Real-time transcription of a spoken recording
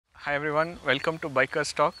Hi everyone, welcome to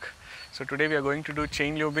Biker's Talk. So today we are going to do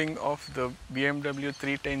chain lubing of the BMW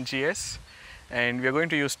 310GS, and we are going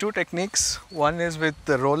to use two techniques. One is with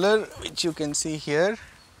the roller, which you can see here,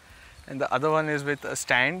 and the other one is with a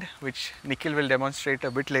stand, which Nikhil will demonstrate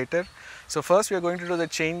a bit later. So first we are going to do the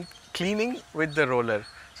chain cleaning with the roller.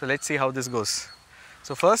 So let's see how this goes.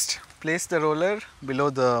 So first, place the roller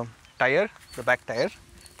below the tire, the back tire,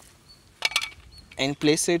 and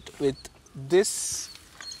place it with this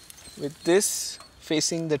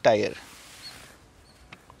facing the tire.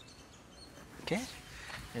 Okay,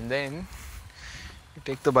 and then you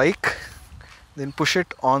take the bike, then push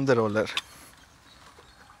it on the roller.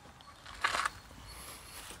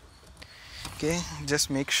 Okay, just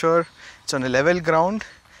make sure it's on a level ground,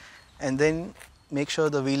 and then make sure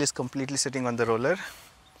the wheel is completely sitting on the roller.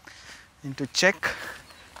 And to check,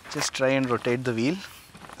 just try and rotate the wheel.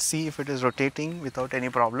 See if it is rotating without any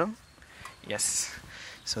problem. Yes.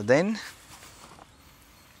 So then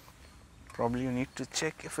probably you need to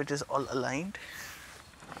check if it is all aligned.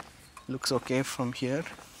 Looks okay from here.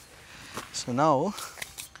 So now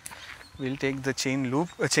we'll take the chain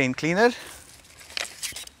cleaner.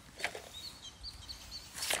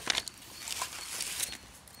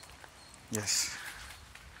 Yes.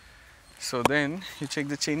 So then you check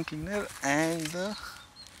the chain cleaner and the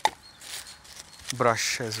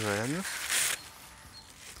brush as well.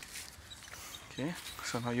 Okay,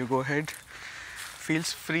 so now you go ahead,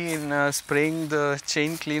 feels free in spraying the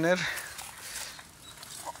chain cleaner.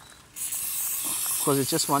 Because it's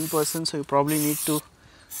just one person, so you probably need to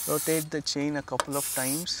rotate the chain a couple of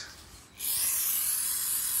times.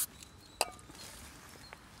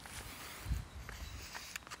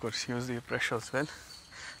 Of course, use the brush as well.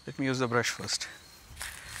 Let me use the brush first.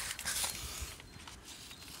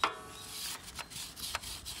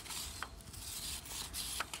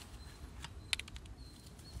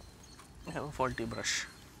 I have a faulty brush.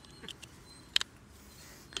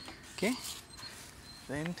 Okay,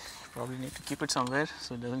 then you probably need to keep it somewhere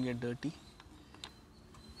so it doesn't get dirty.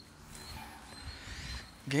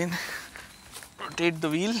 Again, rotate the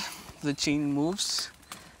wheel, the chain moves.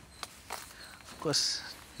 Of course,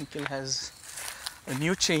 Nikhil has a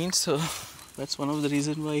new chain, so that's one of the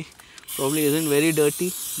reasons why probably isn't very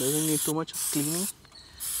dirty, doesn't need too much of cleaning,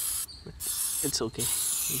 but it's okay.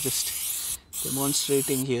 We're just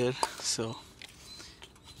demonstrating here, so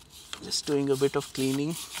just doing a bit of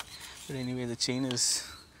cleaning. But anyway, the chain is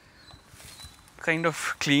kind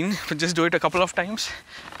of clean, but just do it a couple of times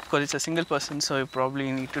because it's a single person, so you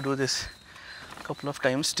probably need to do this a couple of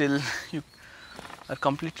times till you are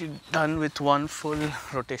completely done with one full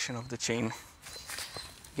rotation of the chain.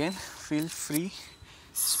 Again, feel free,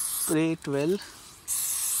 spray it well,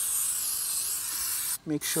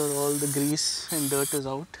 make sure all the grease and dirt is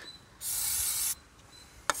out.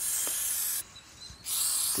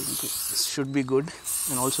 I think this should be good,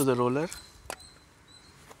 and also the roller.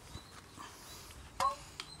 I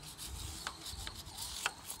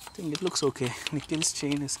think it looks okay. Nikhil's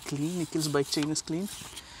chain is clean, Nikhil's bike chain is clean,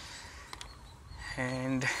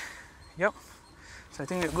 and yep, so I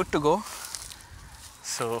think we're good to go.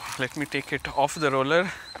 So let me take it off the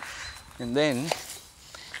roller, and then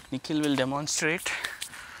Nikhil will demonstrate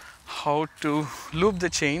how to loop the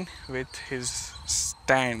chain with his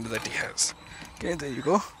stand that he has. Okay, there you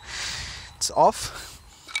go. It's off.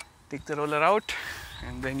 Take the roller out,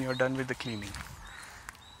 and then you're done with the cleaning.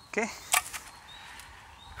 Okay.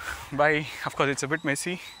 Bye. Of course, it's a bit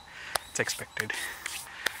messy. It's expected.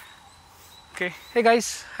 Okay. Hey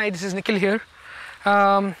guys, hi, this is Nikhil here.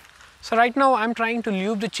 So right now I'm trying to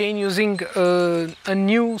lube the chain using a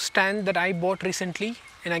new stand that I bought recently,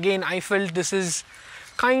 and again I felt this is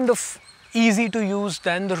kind of easy to use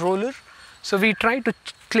than the roller. So we tried to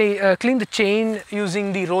clean the chain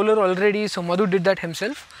using the roller already, so Madhu did that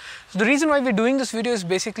himself. So the reason why we're doing this video is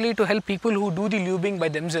basically to help people who do the lubing by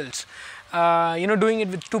themselves. Doing it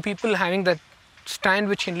with two people, having that stand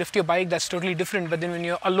which can lift your bike, that's totally different, but then when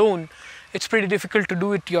you're alone, it's pretty difficult to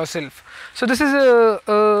do it yourself. So this is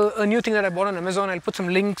a new thing that I bought on Amazon. I'll put some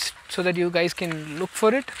links so that you guys can look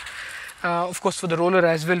for it. Of course, for the roller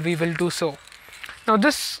as well, we will do so. Now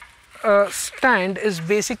this stand is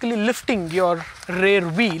basically lifting your rear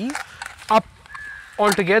wheel up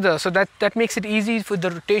altogether, so that makes it easy for the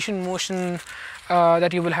rotation motion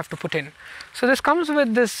that you will have to put in. So this comes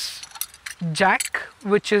with this jack,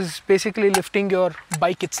 which is basically lifting your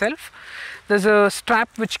bike itself. There's a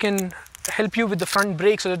strap which can help you with the front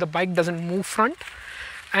brake so that the bike doesn't move front,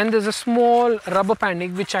 and there's a small rubber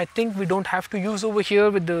banding which I think we don't have to use over here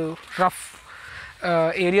with the rough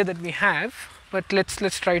area that we have, but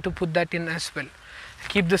let's try to put that in as well.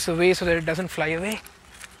 Keep this away so that it doesn't fly away.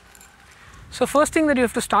 So first thing that you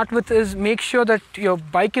have to start with is make sure that your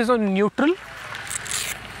bike is on neutral.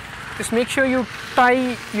 Just make sure you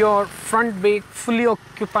tie your front brake fully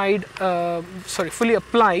applied,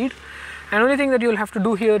 and only thing that you'll have to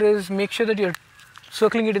do here is make sure that you're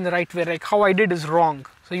circling it in the right way. Like how I did is wrong,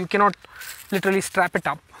 so you cannot literally strap it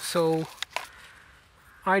up. So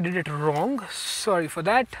I did it wrong, sorry for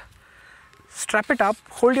that. Strap it up,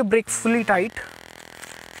 hold your brake fully tight,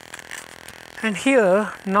 and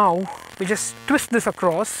here now we just twist this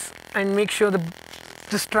across and make sure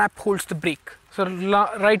the strap holds the brake. So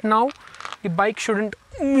right now the bike shouldn't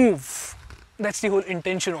move. That's the whole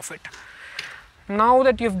intention of it. Now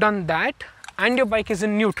that you've done that and your bike is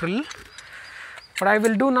in neutral, what I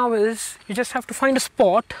will do now is you just have to find a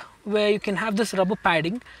spot where you can have this rubber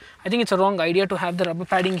padding. I think it's a wrong idea to have the rubber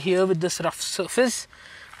padding here with this rough surface,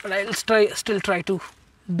 but I'll still try to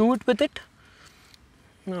do it with it.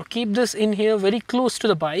 Now keep this in here very close to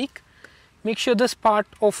the bike. Make sure this part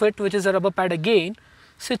of it, which is a rubber pad again,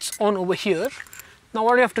 sits on over here. Now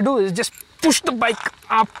what you have to do is just push the bike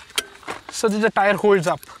up so that the tire holds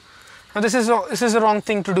up. Now this is the wrong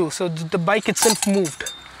thing to do, so the bike itself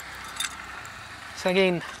moved. So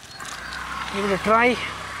again, give it a try.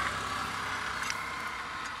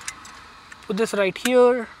 Put this right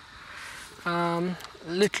here,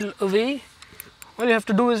 little away. All you have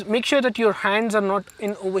to do is make sure that your hands are not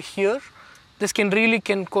in over here. This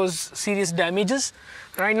can cause serious damages.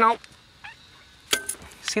 Right now,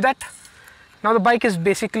 see that? Now the bike is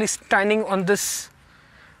basically standing on this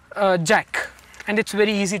jack, and it's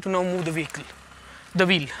very easy to now move the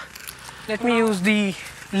wheel. Let me use the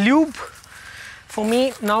lube. For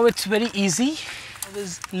me now it's very easy. I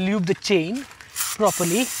just lube the chain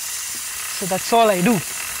properly. So that's all I do.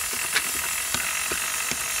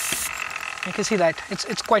 You can see that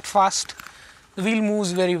it's quite fast. The wheel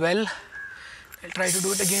moves very well. I'll try to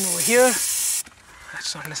do it again over here.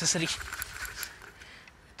 That's not necessary.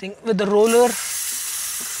 I think with the roller,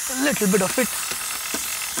 a little bit of it.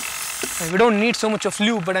 And we don't need so much of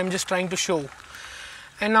lube, but I'm just trying to show.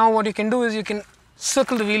 And now what you can do is you can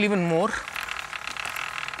circle the wheel even more.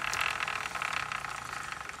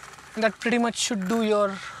 And that pretty much should do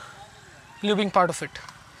your lubing part of it.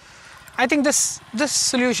 I think this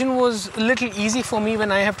solution was a little easy for me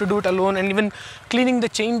when I have to do it alone, and even cleaning the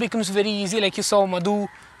chain becomes very easy. Like you saw, Madhu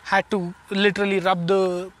had to literally rub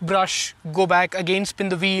the brush, go back again, spin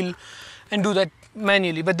the wheel and do that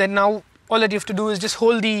manually. But then now all that you have to do is just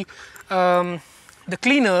hold the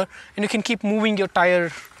cleaner and you can keep moving your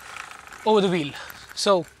tire over the wheel.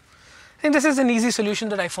 So I think this is an easy solution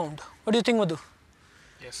that I found. What do you think, Madhu?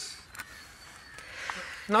 Yes.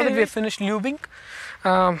 Now that we have finished lubing,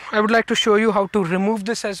 I would like to show you how to remove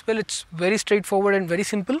this as well. It's very straightforward and very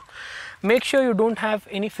simple. Make sure you don't have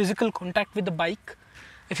any physical contact with the bike.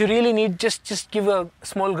 If you really need, just give a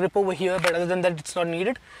small grip over here, but other than that it's not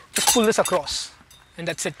needed. Just pull this across and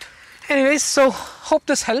that's it. Anyways, so hope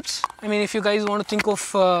this helps. I mean, if you guys want to think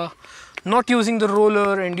of not using the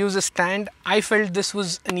roller and use a stand, I felt this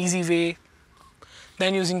was an easy way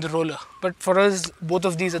than using the roller. But for us, both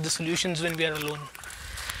of these are the solutions when we are alone.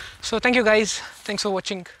 So thank you guys. Thanks for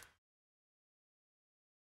watching.